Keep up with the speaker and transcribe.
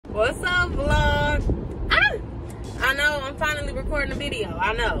What's up, vlog? I know I'm finally recording a video.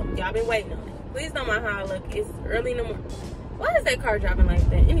 I know y'all been waiting on it. Please don't mind how I look. It's early in the morning. Why is that car driving like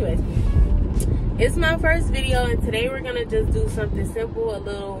that? Anyways, it's my first video, and today we're gonna just do something simple, a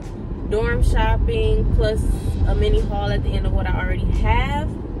little dorm shopping plus a mini haul at the end of what I already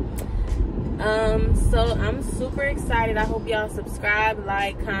have. So I'm super excited. I hope y'all subscribe,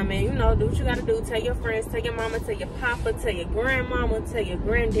 like, comment, you know, do what you gotta do. Tell your friends, tell your mama, tell your papa, tell your grandmama, tell your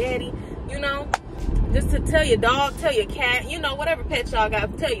granddaddy, you know, just to tell your dog, tell your cat, you know, whatever pet y'all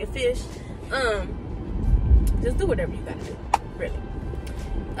got, tell your fish. Just do whatever you gotta do, really.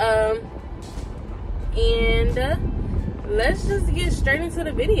 And let's just get straight into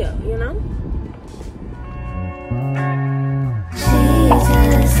the video, you know.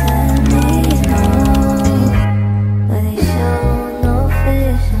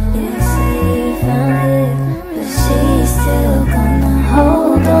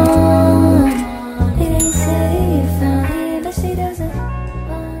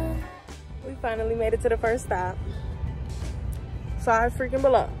 Finally made it to the first stop. 5 freaking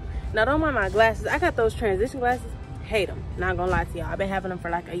below. Now don't mind my glasses. I got those transition glasses. Hate them. Not gonna lie to y'all. I've been having them for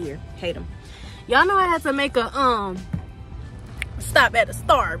like a year. Hate them. Y'all know I had to make a stop at the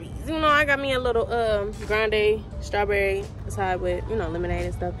Starbucks. You know, I got me a little grande strawberry side with, you know, lemonade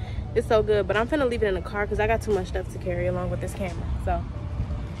and stuff. It's so good, but I'm finna leave it in the car because I got too much stuff to carry along with this camera. So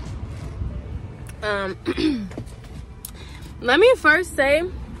let me first say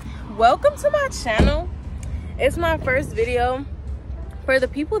welcome to my channel. It's my first video. For the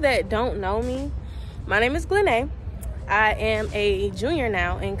people that don't know me, my name is Glennae. I am a junior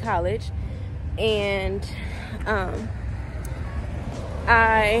now in college, and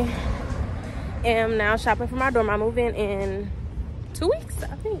I am now shopping for my dorm. I move in 2 weeks,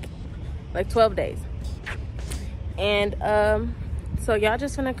 I think, like 12 days. And so y'all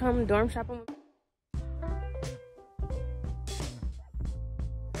just gonna come dorm shopping with me.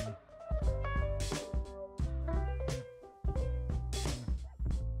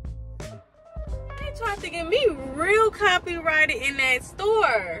 Tried to get me real copyrighted in that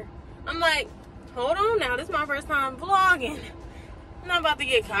store. I'm like, hold on now, this is my first time vlogging. I'm not about to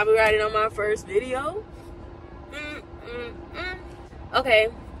get copyrighted on my first video. Okay,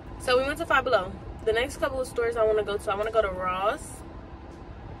 so we went to Five Below. The next couple of stores I want to go to Ross,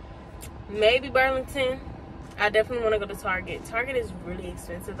 maybe Burlington. I definitely want to go to Target. Target is really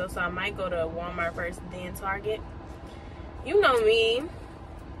expensive though, so I might go to Walmart first, then Target. You know me,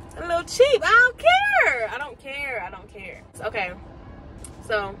 a little cheap. I don't care. Okay,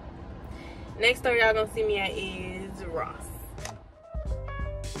 so next store y'all gonna see me at is Ross.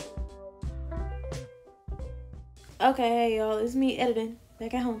 Okay, hey y'all, it's me editing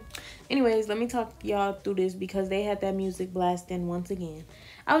back at home. Anyways, let me talk y'all through this because they had that music blasting once again.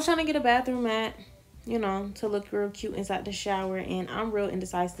 I was trying to get a bathroom mat, you know, to look real cute inside the shower, and I'm real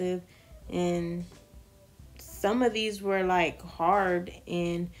indecisive, and some of these were like hard,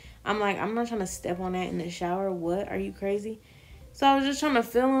 and I'm like, I'm not trying to step on that in the shower. What? Are you crazy? So I was just trying to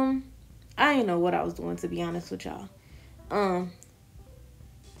feel them. I didn't know what I was doing, to be honest with y'all. And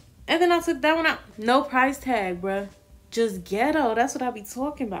then I took that one out. No price tag, bruh. Just ghetto. That's what I be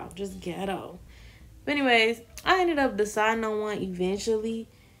talking about. Just ghetto. But anyways, I ended up deciding on one eventually.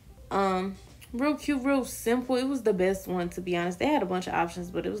 Real cute, real simple. It was the best one, to be honest. They had a bunch of options,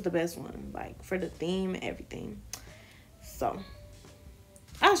 but it was the best one, like for the theme and everything. So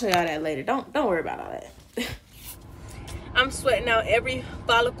I'll show y'all that later. Don't worry about all that. I'm sweating out every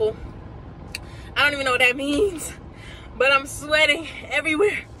follicle. I don't even know what that means, but I'm sweating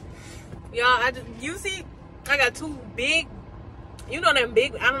everywhere. Y'all, you see, I got two big, you know them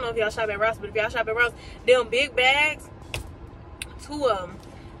big, I don't know if y'all shop at Ross, but if y'all shop at Ross, them big bags, ooh,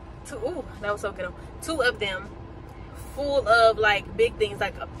 that was so good. 2 of them full of like big things,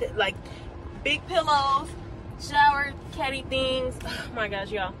 like big pillows, shower caddy things. Oh my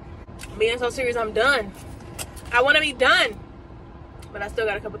gosh, y'all, being so serious, I'm done. I want to be done, but I still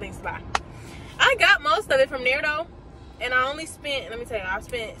got a couple things to buy. I got most of it from there though, and I only spent, let me tell you, I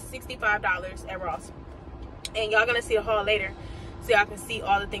spent $65 at Ross, and y'all gonna see a haul later so y'all can see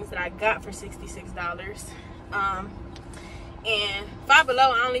all the things that I got for $66. And Five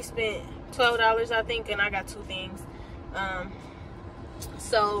Below, I only spent $12, I think, and I got 2 things.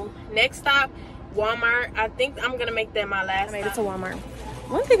 So next stop, Walmart. I think I'm gonna make that my last. I made it to Walmart.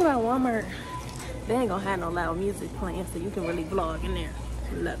 One thing about Walmart, they ain't gonna have no loud music playing, so you can really vlog in there.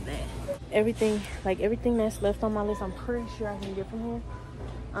 Love that. Everything that's left on my list, I'm pretty sure I can get from here.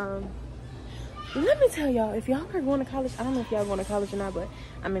 Let me tell y'all, if y'all are going to college, I don't know if y'all going to college or not, but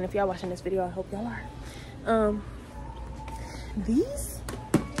I mean, if y'all watching this video, I hope y'all are. These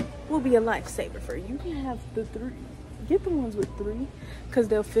will be a lifesaver for you. You can have the 3. Get the ones with 3 because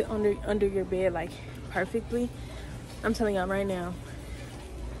they'll fit under your bed like perfectly. I'm telling y'all right now,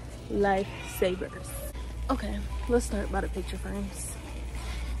 lifesavers. Okay, let's start by the picture frames.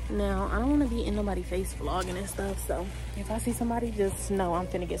 Now, I don't want to be in nobody's face vlogging and stuff, so if I see somebody, just know I'm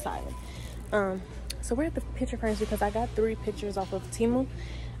finna get silent. So we're at the picture frames because I got 3 pictures off of Temu,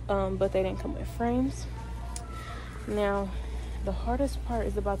 but they didn't come with frames. Now, the hardest part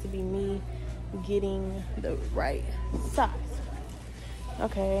is about to be me getting the right size.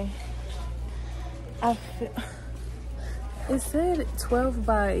 Okay, it said 12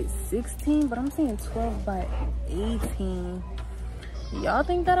 by 16, but I'm seeing 12 by 18. Y'all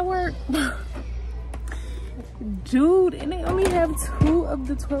think that'll work? Dude, and they only have 2 of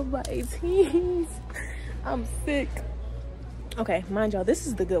the 12 by 18s. I'm sick. Okay, mind y'all, this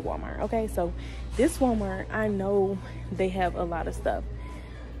is the good Walmart. Okay, so this Walmart, I know they have a lot of stuff.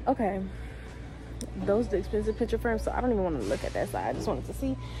 Okay, those are the expensive picture frames, so I don't even want to look at that side. I just wanted to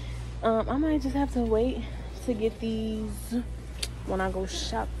see. I might just have to wait to get these when I go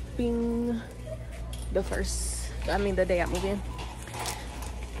shopping the day I move in.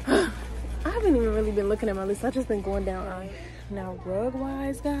 I haven't even really been looking at my list. I've just been going down. Now, rug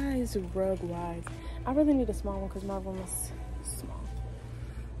wise, guys, I really need a small one because my room is small.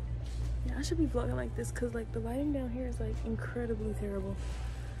 Yeah, I should be vlogging like this because like the lighting down here is like incredibly terrible.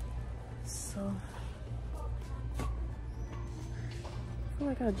 So I feel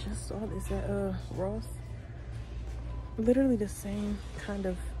like I just saw this at Ross. Literally the same kind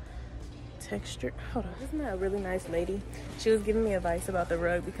of texture. Hold on, isn't that a really nice lady? She was giving me advice about the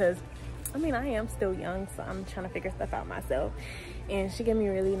rug because I mean I am still young, so I'm trying to figure stuff out myself, and she gave me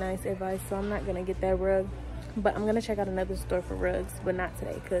really nice advice. So I'm not gonna get that rug, but I'm gonna check out another store for rugs, but not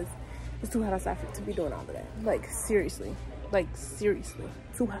today because it's too hot outside to be doing all of that. Like seriously,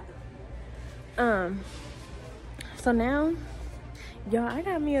 too hot. So now y'all, I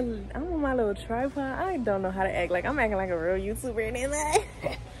got me I'm on my little tripod. I don't know how to act like I'm acting like a real YouTuber and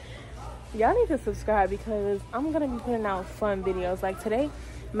that. Y'all need to subscribe because I'm gonna be putting out fun videos. Like today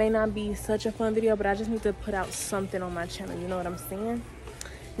may not be such a fun video, but I just need to put out something on my channel. You know what I'm saying?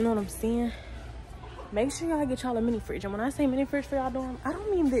 You know what I'm saying? Make sure y'all get y'all a mini fridge. And when I say mini fridge for y'all dorm, I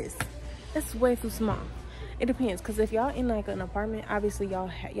don't mean this. That's way too small. It depends, because if y'all in like an apartment, obviously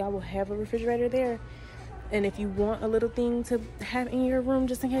y'all will have a refrigerator there. And if you want a little thing to have in your room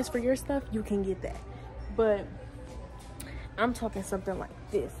just in case for your stuff, you can get that. But I'm talking something like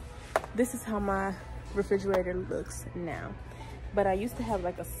this. This is how my refrigerator looks now. But I used to have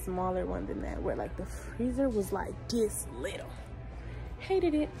like a smaller one than that, where like the freezer was like this little.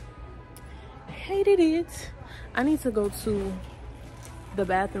 Hated it. I need to go to the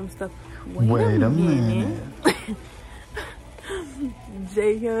bathroom stuff. Wait a minute.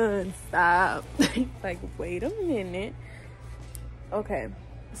 Jayon, stop. Like, wait a minute. Okay,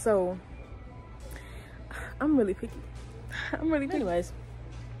 so I'm really picky. Anyways,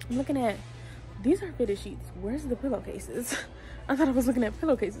 I'm looking at, these are fitted sheets. Where's the pillowcases? I thought I was looking at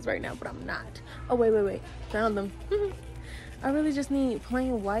pillowcases right now, but I'm not. Oh, wait. Found them. I really just need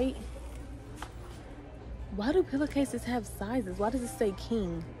plain white. Why do pillowcases have sizes? Why does it say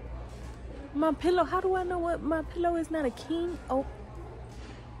king? My pillow, how do I know what my pillow is not a king? Oh.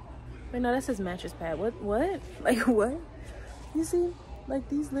 Wait, no, that says mattress pad. What? Like, what? You see? Like,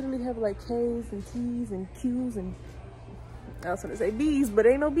 these literally have, like, K's and T's and Q's and... I was gonna say B's, but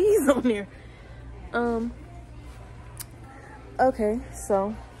ain't no B's on there. Okay,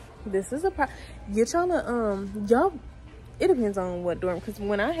 so this is a get y'all a y'all, it depends on what dorm, because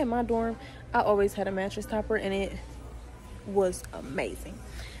when I had my dorm, I always had a mattress topper and it was amazing.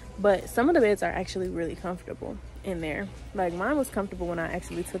 But some of the beds are actually really comfortable in there. Like mine was comfortable when I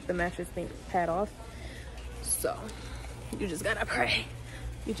actually took the mattress pad off. So you just gotta pray.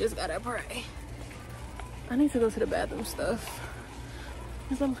 I need to go to the bathroom stuff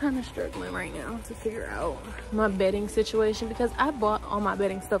because I'm kind of struggling right now to figure out my bedding situation, because I bought all my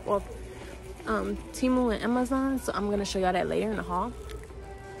bedding stuff off Temu and Amazon. So I'm gonna show y'all that later in the haul.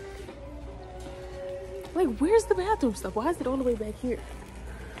 Like, where's the bathroom stuff? Why is it all the way back here?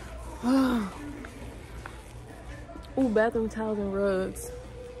 Oh, bathroom towels and rugs.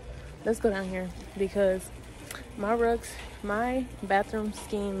 Let's go down here because my rugs, my bathroom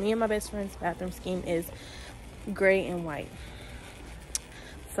scheme, me and my best friend's bathroom scheme is gray and white.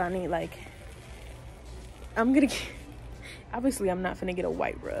 So I need, like, I'm gonna get, obviously I'm not gonna get a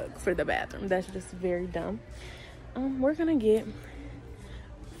white rug for the bathroom. That's just very dumb. We're gonna get,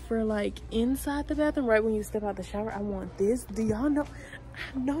 for like inside the bathroom, right when you step out the shower, I want this. Do y'all know?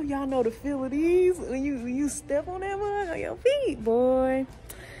 I know y'all know the feel of these when you step on that one on your feet, boy.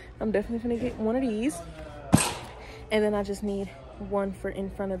 I'm definitely gonna get one of these. And then I just need one for in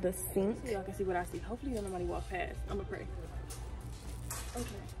front of the sink. So y'all can see what I see. Hopefully nobody walk past. I'm gonna pray. Okay.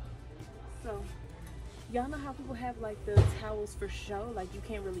 So y'all know how people have like the towels for show, like you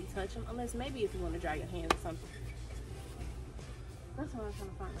can't really touch them unless maybe if you want to dry your hands or something. That's what I'm trying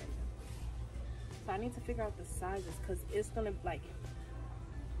to find right now. So I need to figure out the sizes because it's gonna like,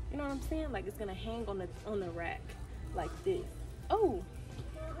 you know what I'm saying? Like it's gonna hang on the rack like this. Oh,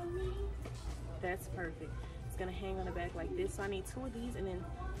 that's perfect. It's gonna hang on the back like this. So I need 2 of these and then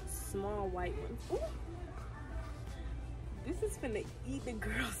small white ones. Ooh. This is finna eat the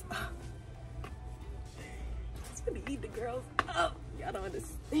girls up. It's finna eat the girls up. Y'all don't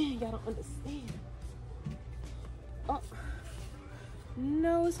understand. Y'all don't understand. Oh.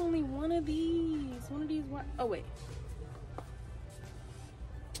 No, it's only one of these. One of these white. Oh, wait.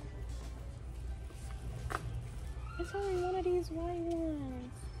 It's only one of these white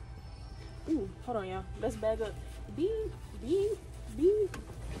ones. Ooh, hold on, y'all. Let's back up. Beep, beep, beep,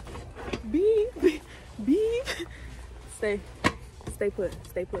 beep, beep. Stay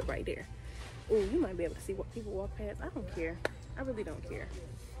put right there. Ooh, you might be able to see what people walk past. I don't care. I really don't care.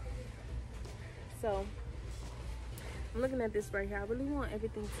 So I'm looking at this right here. I really want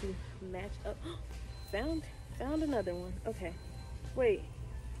everything to match up. Found another one. Okay. Wait,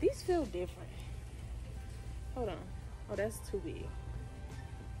 these feel different. Hold on. Oh, that's too big.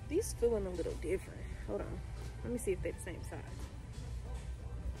 These feeling a little different. Hold on. Let me see if they're the same size.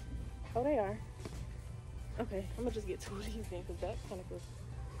 Oh, they are. Okay, I'm gonna just get 2 of these then because that's kind of cool.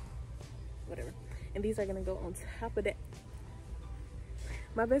 Whatever. And these are gonna go on top of that.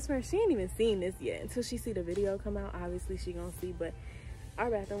 My best friend, she ain't even seen this yet. Until she see the video come out, obviously she gonna see, but our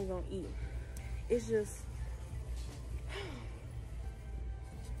bathroom gonna eat. It's just,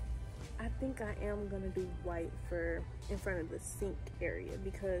 I think I am gonna do white for in front of the sink area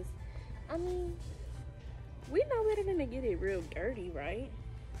because, I mean, we know better than to get it real dirty, right?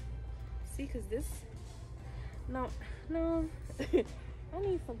 See, cause this, no, I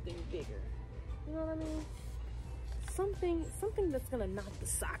need something bigger. You know what I mean? Something that's gonna knock the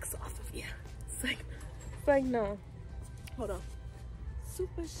socks off of you. It's like no. Hold on.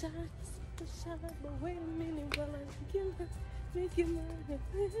 Super shy, but wait a minute while I make you mine.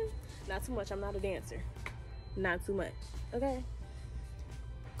 Not too much. I'm not a dancer. Not too much. Okay.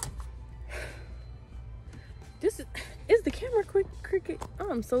 This is the camera cricket. Oh,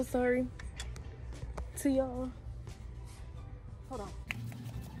 I'm so sorry to y'all. Hold on.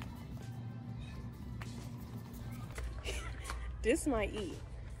 This might eat.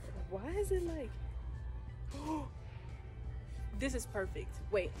 Why is it like, oh, this is perfect.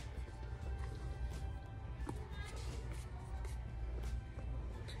 Wait.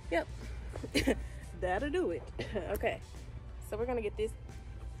 Yep. That'll do it. Okay. So we're gonna get this.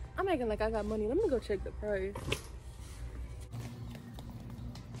 I'm acting like I got money. Let me go check the price.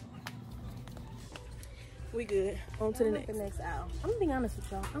 We good. On to the next aisle. I'm gonna be honest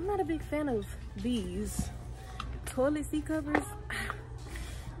with y'all. I'm not a big fan of these toilet seat covers.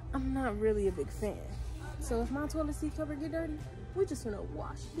 I'm not really a big fan. So if my toilet seat cover get dirty, we're just gonna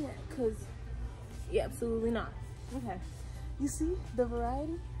wash that because yeah, absolutely not. Okay. You see the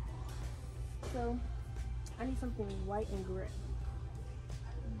variety? So I need something white and gray.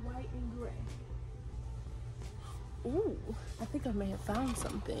 White and gray. Ooh, I think I may have found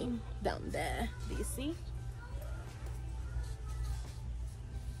something down there. Do you see?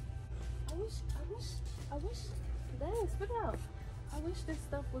 I wish, dang, spit it out. I wish this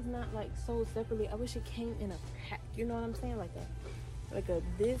stuff was not like sold separately. I wish it came in a pack. You know what I'm saying? Like a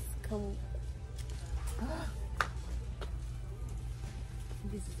this come.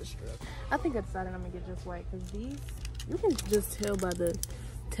 This is a struggle. I think I decided I'm gonna get just white because these, you can just tell by the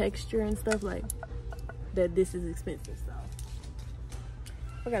texture and stuff like that this is expensive. So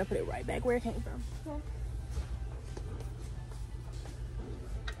we're gonna put it right back where it came from. Yeah.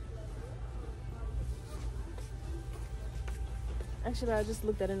 Actually, I just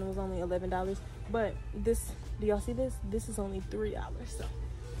looked at it and it was only $11. But this, do y'all see this? This is only $3. So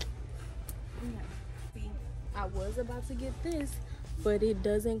yeah. See, I was about to get this, but it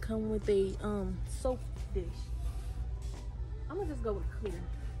doesn't come with a soap dish. I'm gonna just go with clear.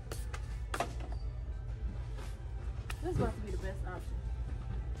 This is about to be the best option.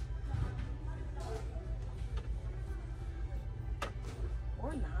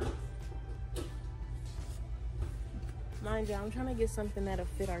 Or not. Mind you, I'm trying to get something that'll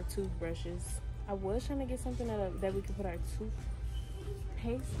fit our toothbrushes. I was trying to get something that we could put our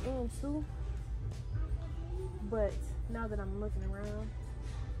toothpaste into. But now that I'm looking around,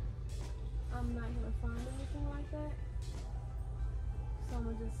 I'm not gonna find anything like that. So I'm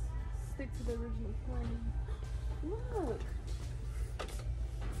gonna just stick to the original plan. Look.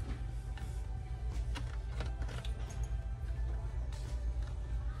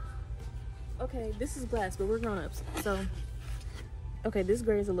 Okay, this is glass, but we're grown-ups. So, okay, this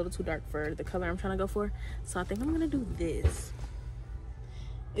gray is a little too dark for the color I'm trying to go for. So I think I'm gonna do this.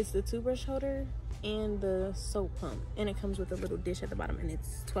 It's the toothbrush holder and the soap pump. And it comes with a little dish at the bottom, and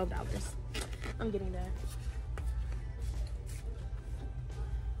it's $12. I'm getting that.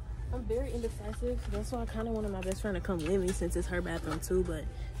 I'm very indecisive. That's why I kind of wanted my best friend to come with me since it's her bathroom too, but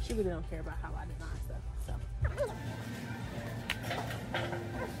she really don't care about how I design stuff, so.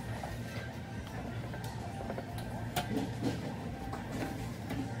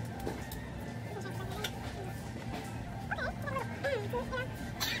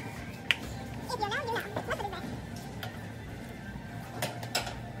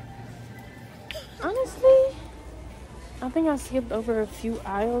 Honestly, I think I skipped over a few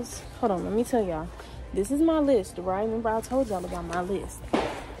aisles. Hold on, let me tell y'all. This is my list, right? Remember I told y'all about my list.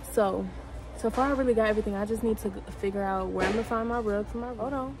 So far I really got everything. I just need to figure out where I'm gonna find my rug for my room.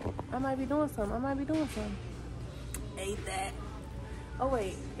 Hold on, I might be doing something. Ain't that? Oh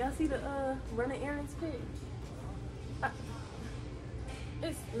wait, y'all see the running errands pic?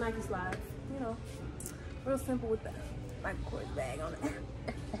 It's Nike slides, you know, real simple with the Michael Kors bag on it.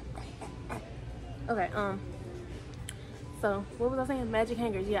 Okay, so what was I saying? Magic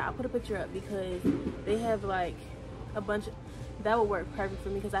hangers. Yeah, I'll put a picture up because they have like a bunch of, that would work perfect for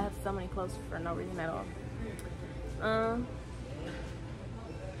me because I have so many clothes for no reason at all.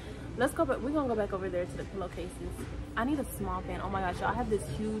 Let's go back. We're gonna go back over there to the pillowcases. I need a small fan. Oh my gosh, y'all, I have this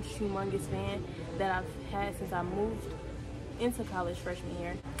huge, humongous fan that I've had since I moved into college freshman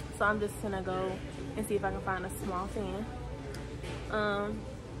year. So I'm just gonna go and see if I can find a small fan.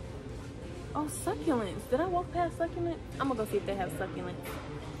 Oh, succulents. Did I walk past succulent? I'm gonna go see if they have succulents.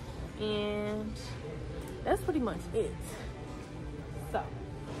 And that's pretty much it. So,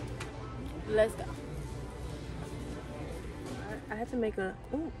 let's go. I had to make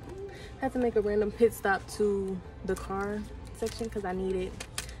a random pit stop to the car section because I needed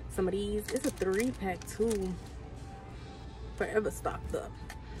some of these. It's a 3-pack too. Forever stocked up.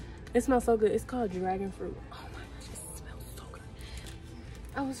 It smells so good. It's called Dragon Fruit. Oh my gosh, it smells so good.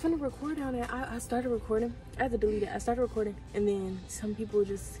 I was finna record on it. I started recording. I had to delete it. I started recording, and then some people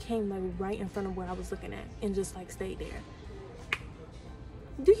just came like right in front of where I was looking at and just like stayed there.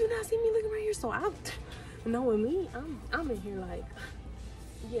 Do you not see me looking right here? So knowing me, I'm in here like,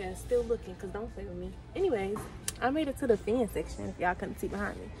 yeah, still looking, because don't play with me. Anyways, I made it to the fan section if y'all couldn't see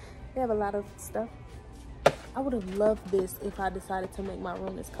behind me. They have a lot of stuff. I would have loved this if I decided to make my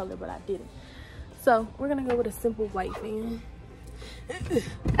room this color, but I didn't. So we're gonna go with a simple white fan.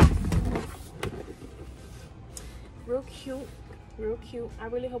 Real cute, real cute. I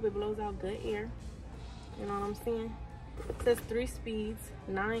really hope it blows out good air. You know what I'm saying? It says 3 speeds,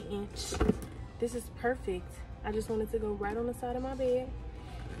 9-inch. This is perfect. I just wanted to go right on the side of my bed.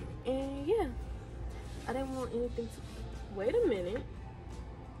 And yeah, I didn't want anything to, wait a minute.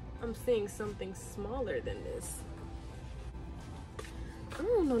 I'm seeing something smaller than this. I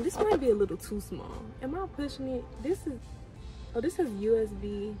don't know, this might be a little too small. Am I pushing it? This is, oh, this is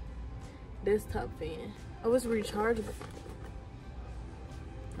USB desktop fan. Oh, it's rechargeable.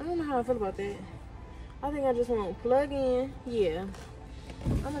 I don't know how I feel about that. I think I just want to plug in. Yeah,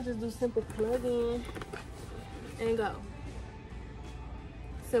 I'm gonna just do simple plug in and go.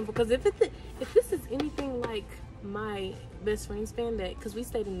 Simple, because if this is anything like my best friend's fan, that, because we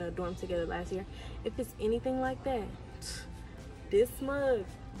stayed in the dorm together last year, if it's anything like that, this mug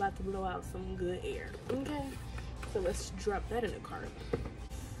about to blow out some good air. Okay, so let's drop that in the cart.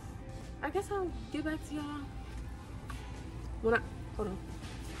 I guess I'll get back to y'all when hold on,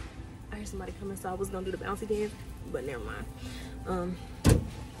 I hear somebody coming, so I was gonna do the bouncy dance, but never mind.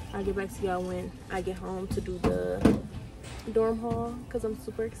 I'll get back to y'all when I get home to do the dorm haul, because I'm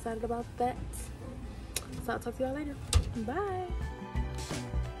super excited about that. So I'll talk to y'all later. Bye.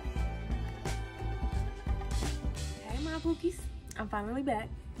 Hey my pookies, I'm finally back.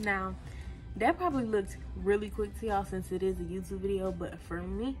 Now, that probably looked really quick to y'all since it is a YouTube video, but for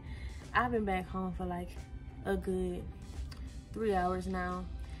me, I've been back home for like a good 3 hours now,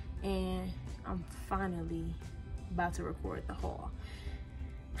 and I'm finally about to record the haul.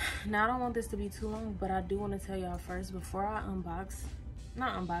 Now, I don't want this to be too long, but I do want to tell y'all first before I unbox,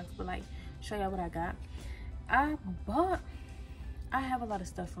 not unbox, but like show y'all what I got. I have a lot of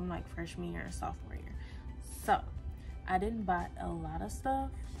stuff from like freshman year and sophomore year, so I didn't buy a lot of stuff.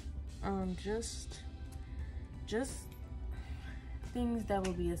 Just things that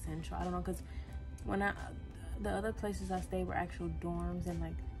will be essential. I don't know, because when the other places I stayed were actual dorms, and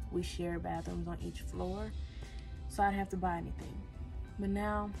like we shared bathrooms on each floor, so I'd have to buy anything. But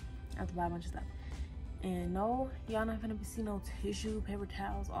now I have to buy a bunch of stuff. And no, y'all not gonna see no tissue, paper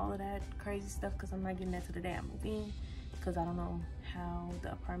towels, all of that crazy stuff, because I'm not getting that till the day I move in, because I don't know how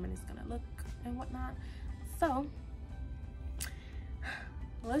the apartment is gonna look and whatnot. So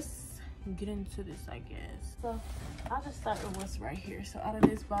let's get into this, I guess. So I'll just start with what's right here. So out of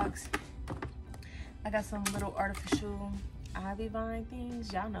this box, I got some little artificial ivy vine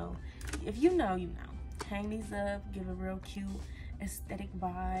things. Y'all know, if you know, you know. Hang these up, give a real cute aesthetic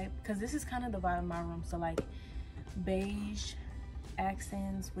vibe, because this is kind of the vibe of my room. So like beige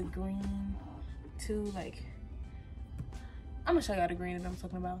accents with green too. Like, I'm gonna show y'all the green that I'm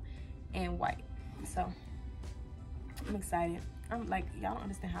talking about, and white. So I'm excited. I'm like, y'all don't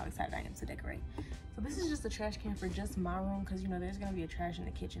understand how excited I am to decorate. So this is just a trash can for just my room, because you know there's gonna be a trash in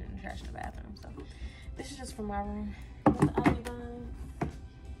the kitchen and a trash in the bathroom. So this is just for my room. The ivy vine,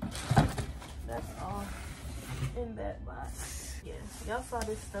 that's all in that box. Yeah, y'all saw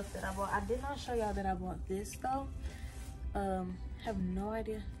this stuff that I bought. I did not show y'all that I bought this though. Have no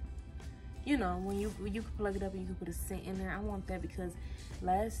idea. You know, when you can plug it up and you can put a scent in there. I want that because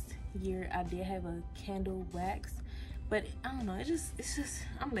last year I did have a candle wax, but I don't know, it's just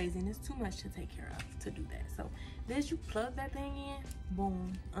I'm lazy and it's too much to take care of to do that. So this, you plug that thing in,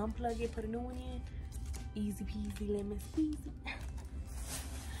 boom, unplug it, put a new one in, easy peasy lemon squeezy.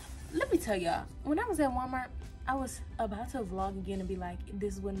 Let me tell y'all, when I was at Walmart, I was about to vlog again and be like,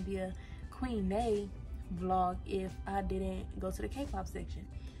 this wouldn't be a Queen Nay vlog if I didn't go to the K-pop section.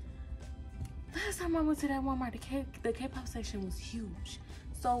 Last time I went to that Walmart, the K-pop section was huge.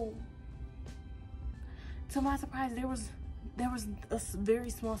 So to my surprise, there was a very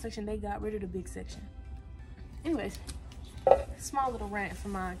small section. They got rid of the big section. Anyways, small little rant for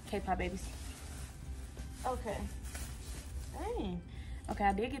my K-pop babies. Okay. Dang. Okay,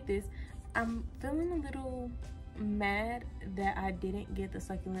 I did get this. I'm feeling a little mad that I didn't get the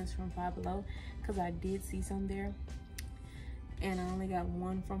succulents from Five Below, because I did see some there, and I only got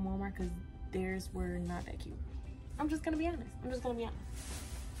one from Walmart because theirs were not that cute. I'm just gonna be honest.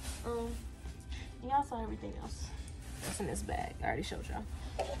 Y'all saw everything else that's in this bag. I already showed y'all.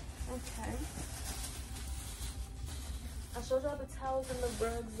 Okay. I showed y'all the towels and the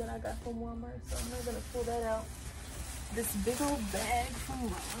rugs that I got from Walmart, so I'm not gonna pull that out. This big old bag from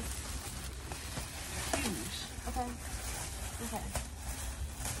Ross. Huge. Okay.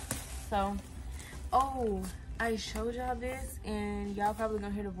 So, oh, I showed y'all this, and y'all probably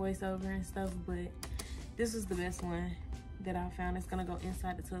gonna hear the voiceover and stuff, but this was the best one that I found. It's gonna go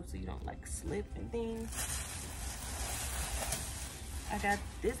inside the tub so you don't like slip and things. I got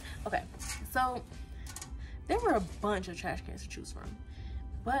this. Okay, so there were a bunch of trash cans to choose from,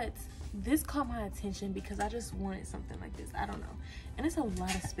 but this caught my attention because I just wanted something like this. I don't know, and it's a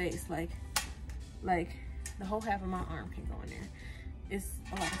lot of space. Like the whole half of my arm can go in there. It's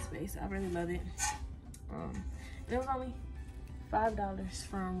a lot of space. I really love it. And it was only $5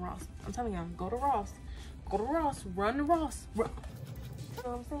 from Ross. I'm telling y'all, go to Ross, run to Ross. You know what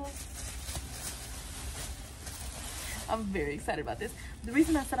I'm saying? I'm very excited about this. The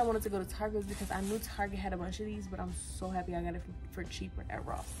reason I said I wanted to go to Target was because I knew Target had a bunch of these, but I'm so happy I got it for cheaper at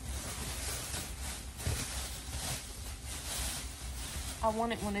Ross. I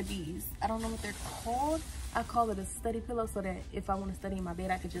wanted one of these. I don't know what they're called. I call it a study pillow, so that if I want to study in my bed,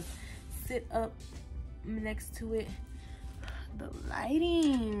 I could just sit up next to it. The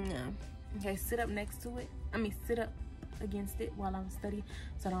lighting. Okay, sit up next to it. I mean, sit up against it while I'm studying,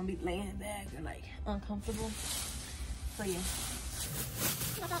 so I don't be laying back or like uncomfortable. So yeah.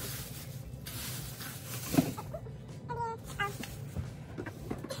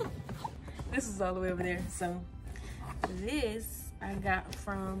 This is all the way over there. So this I got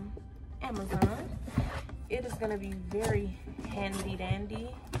from Amazon. It is gonna be very handy dandy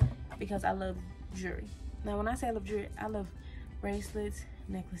because I love jewelry. Now when I say I love jewelry, I love bracelets,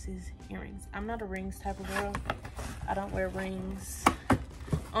 necklaces, earrings. I'm not a rings type of girl. I don't wear rings.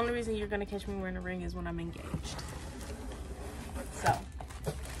 Only reason you're gonna catch me wearing a ring is when I'm engaged. So,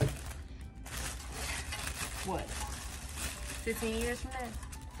 what? 15 years from now?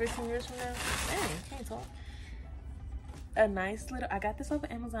 15 years from now? Dang, can't talk. A nice little, I got this off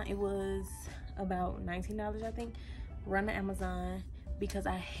of Amazon. It was about $19, I think. Run to Amazon, because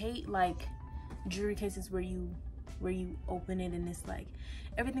I hate like jewelry cases where you open it and it's like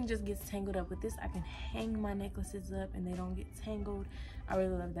everything just gets tangled up. With this, I can hang my necklaces up and they don't get tangled. I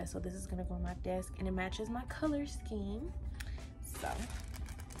really love that. So this is gonna go on my desk and it matches my color scheme. So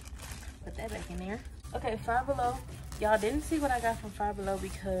put that back in there. Okay, Five Below. Y'all didn't see what I got from Five Below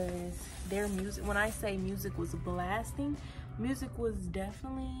because their music, when I say music was blasting, music was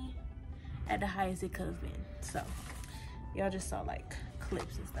definitely at the highest it could have been. So y'all just saw like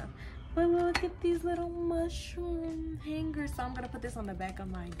clips and stuff. But look at these little mushroom hangers. So I'm gonna put this on the back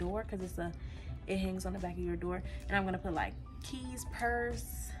of my door because it hangs on the back of your door. And I'm gonna put like keys,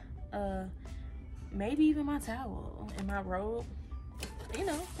 purse, maybe even my towel and my robe. You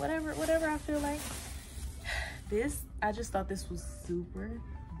know, whatever I feel like. This, I just thought this was super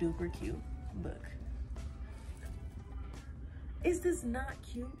duper cute. Look. Is this not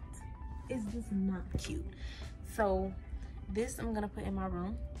cute? Is this not cute? So this I'm gonna put in my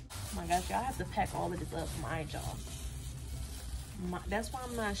room. Oh my gosh, y'all, I have to pack all of this up, my job. That's why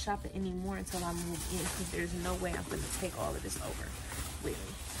I'm not shopping anymore until I move in, because there's no way I'm gonna take all of this over with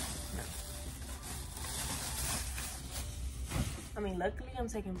me. No. I mean, luckily I'm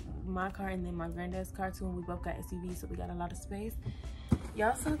taking my car and then my granddad's car too, and we both got SUVs, so we got a lot of space.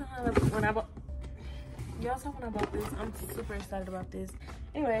 Y'all saw when I bought this. I'm super excited about this.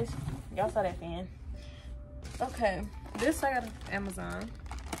 Anyways, y'all saw that fan. Okay, this I got on Amazon,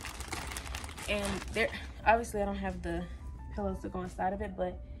 and there obviously I don't have the pillows to go inside of it,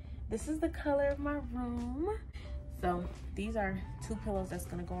 but this is the color of my room. So these are 2 pillows that's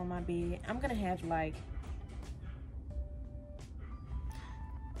gonna go on my bed. I'm gonna have like,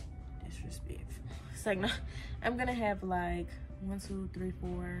 disrespectful. It's like, no, I'm gonna have like 1, 2, 3,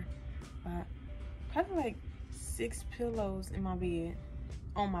 4, 5, probably like 6 pillows in my bed,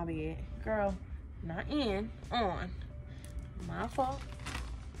 on my bed. Girl, not in, on. My fault.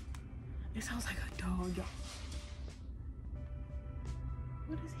 It sounds like a dog, y'all.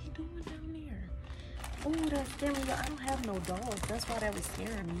 What is he doing down there? Oh, that's scaring me. I don't have no dogs. That's why that was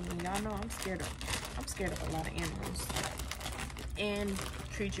scaring me. And y'all know I'm scared of a lot of animals and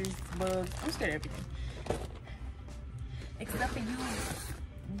creatures, bugs. I'm scared of everything. Except for you,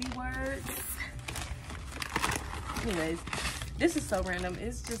 B-words. Anyways, this is so random.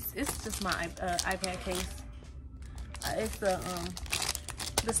 It's just my iPad case. It's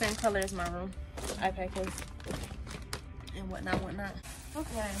the same color as my room iPad case and whatnot.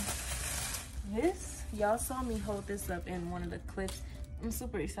 Okay, this, y'all saw me hold this up in one of the clips. I'm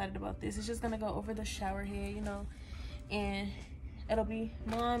super excited about this. It's just gonna go over the shower head, you know, and it'll be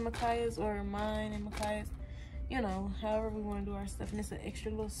mine, Micaiah's, or mine and Micaiah's, you know, however we want to do our stuff. And it's an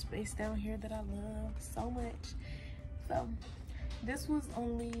extra little space down here that I love so much. So this was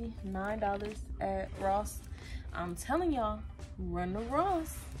only $9 at Ross. I'm telling y'all, run to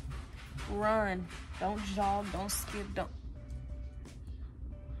Ross. Run. Don't jog, don't skip, don't.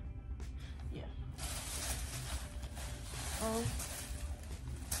 Yeah.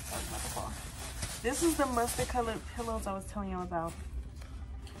 This is the mustard colored pillows I was telling y'all about.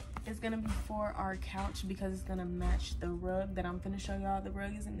 It's gonna be for our couch because it's gonna match the rug that I'm gonna show y'all. The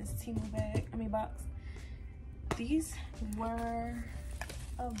rug is in this Temu box. These were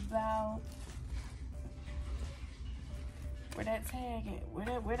about, where that tag at?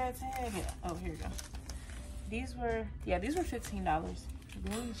 Where that tag at? Oh, here you go. These were $15.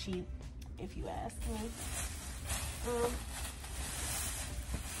 Really cheap, if you ask me.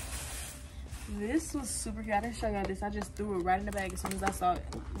 This was super cute. I didn't show y'all this. I just threw it right in the bag as soon as I saw it.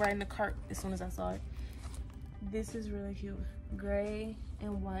 Right in the cart as soon as I saw it. This is really cute. Gray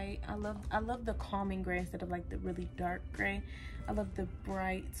and white. I love the calming gray instead of like the really dark gray. I love the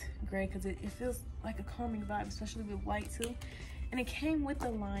bright gray because it feels like a calming vibe, especially with white too. And it came with the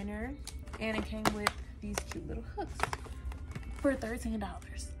liner, and it came with these cute little hooks for $13.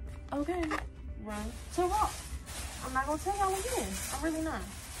 Okay, run to Ross. I'm not gonna tell y'all again. I'm really not.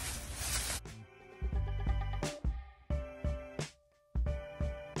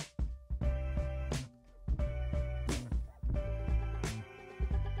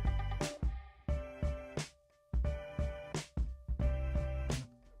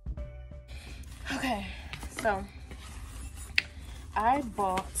 Okay, so I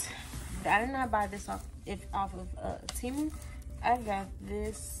did not buy this off of Temu. I got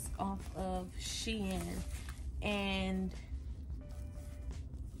this off of Shein, and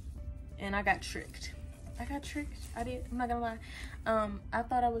I got tricked. I did. I'm not gonna lie. I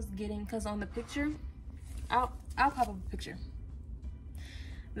thought I was getting, cause on the picture, I'll pop up a picture.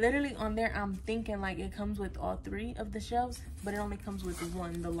 Literally on there, I'm thinking like it comes with all 3 of the shelves, but it only comes with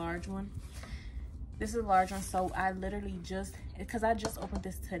one, the large one. This is a large one, so I literally because I just opened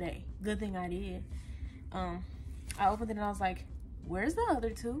this today. Good thing I did. I opened it and I was like, where's the other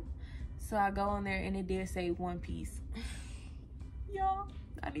 2? So I go on there and it did say 1 piece. Y'all,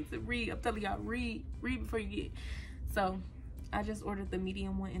 I need to read. I'm telling y'all, read before you get. So I just ordered the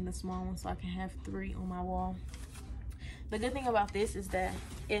medium one and the small one so I can have 3 on my wall. The good thing about this is that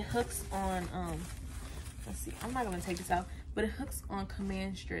it hooks on, let's see, I'm not gonna take this out, but it hooks on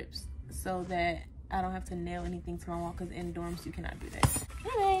command strips so that I don't have to nail anything to my wall, because in dorms you cannot do that.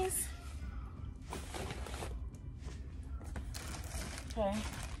 Anyways. Okay,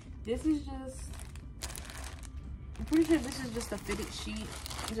 this is just, I'm pretty sure this is just a fitted sheet,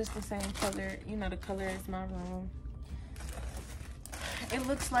 just the same color, you know, the color as my room. It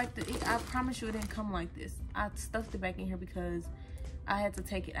looks like I promise you it didn't come like this. I stuffed it back in here because I had to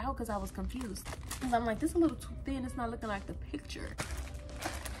take it out because I was confused. Because I'm like, this is a little too thin. It's not looking like the picture.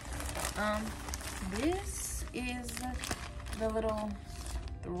 This is the little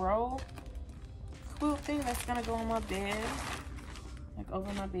throw quilt thing that's gonna go on my bed. Like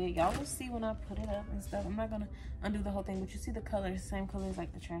over my bed. Y'all will see when I put it up and stuff. I'm not gonna undo the whole thing, but you see the colors, same colors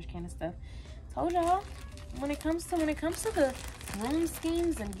like the trash can and stuff. Told y'all, when it comes to the room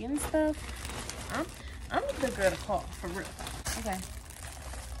schemes and getting stuff, I'm the girl to call, for real. Okay.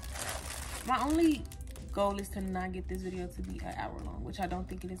 My only goal is to not get this video to be an hour long, which I don't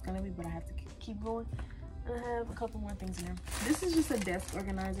think it is gonna be, but I have to keep going. I have a couple more things in here. This is just a desk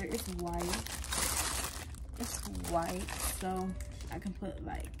organizer. It's white. It's white, so I can put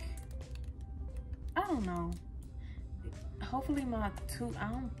like, I don't know. Hopefully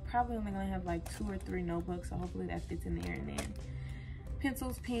I'm probably only gonna have like 2 or 3 notebooks, so hopefully that fits in there, and then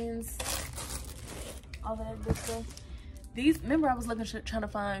pencils, pens, all that good stuff. Remember I was trying to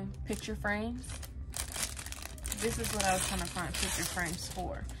find picture frames. This is what I was trying to find picture frames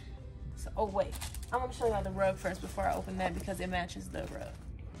for. So, oh wait, I want to show y'all the rug first before I open that because it matches the rug.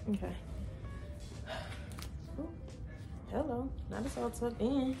 Okay. Ooh, hello, now it's all tucked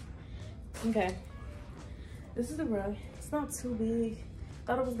in. Okay, this is the rug. It's not too big.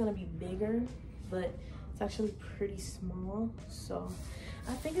 Thought it was gonna be bigger, but it's actually pretty small. So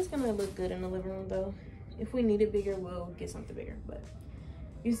I think it's gonna look good in the living room though. If we need it bigger, we'll get something bigger. But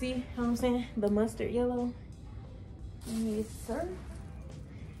you see how I'm saying? The mustard yellow. Yes, sir.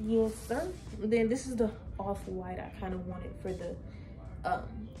 Yes, sir. And then this is the off-white I kind of wanted for the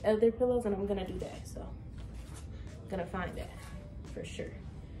other pillows, and I'm gonna do that. So I'm gonna find that for sure.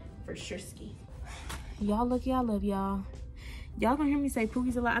 For sure ski. Y'all lucky I love y'all. Y'all gonna hear me say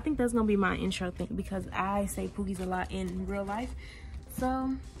Poogies a lot. I think that's gonna be my intro thing because I say Poogies a lot in real life.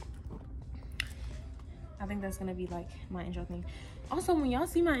 So I think that's gonna be like my intro thing. Also, when y'all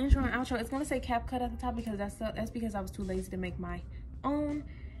see my intro and outro, it's gonna say CapCut at the top because that's because I was too lazy to make my own.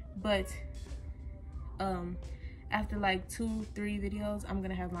 But after like 2-3 videos, I'm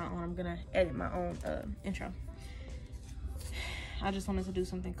gonna have my own. I'm gonna edit my own intro. I just wanted to do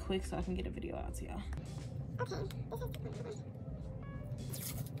something quick so I can get a video out to y'all.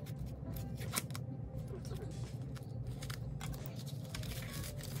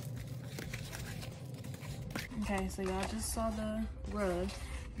 Okay, so y'all just saw the rug.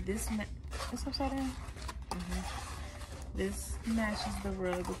 This upside down. This matches the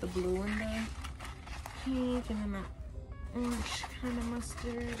rug with the blue and the pink, and then the orange kind of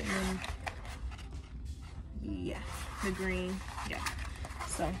mustard, and then yeah, the green. Yeah.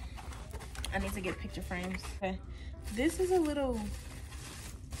 So I need to get picture frames. Okay. This is a little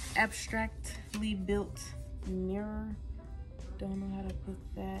abstractly built mirror. Don't know how to put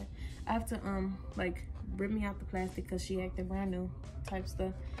that. I have to like rip me out the plastic because she acted brand new type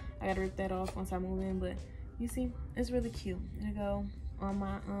stuff. I gotta rip that off once I move in, but you see, it's really cute. It'll go on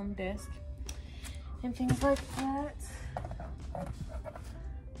my desk and things like that.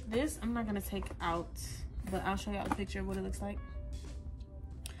 This I'm not gonna take out, but I'll show y'all a picture of what it looks like.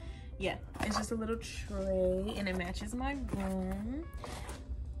 Yeah, it's just a little tray and it matches my room.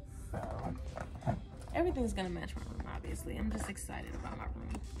 So everything's gonna match my room, obviously. I'm just excited about my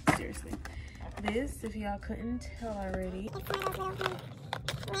room, seriously. This, if y'all couldn't tell already, I'm excited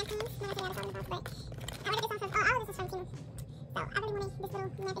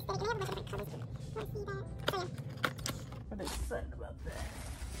about that.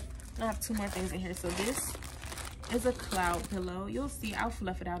 I have 2 more things in here. So this is a cloud pillow. You'll see, I'll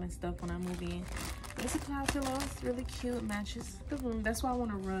fluff it out and stuff when I move in. But it's a cloud pillow. It's really cute. It matches the room. That's why I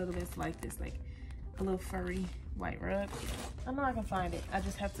want a rug that's like this, like a little furry white rug. I know I can find it. I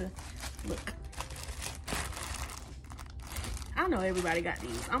just have to look. I know everybody got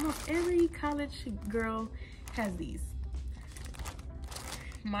these. Almost every college girl has these.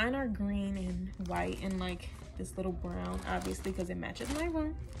 Mine are green and white and like this little brown, obviously, because it matches my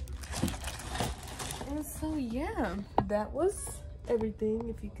room. And so yeah, that was everything.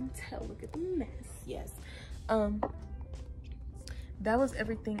 If you can tell, look at the mess. Yes. That was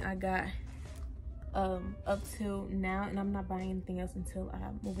everything I got up till now, and I'm not buying anything else until I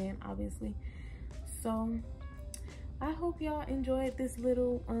move in, obviously. So I hope y'all enjoyed this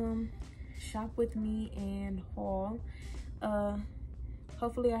little shop with me and haul.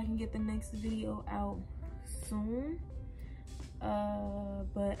 Hopefully I can get the next video out soon,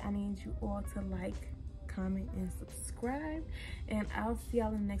 but I need you all to like, comment, and subscribe, and I'll see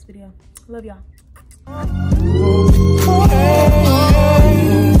y'all in the next video. Love y'all.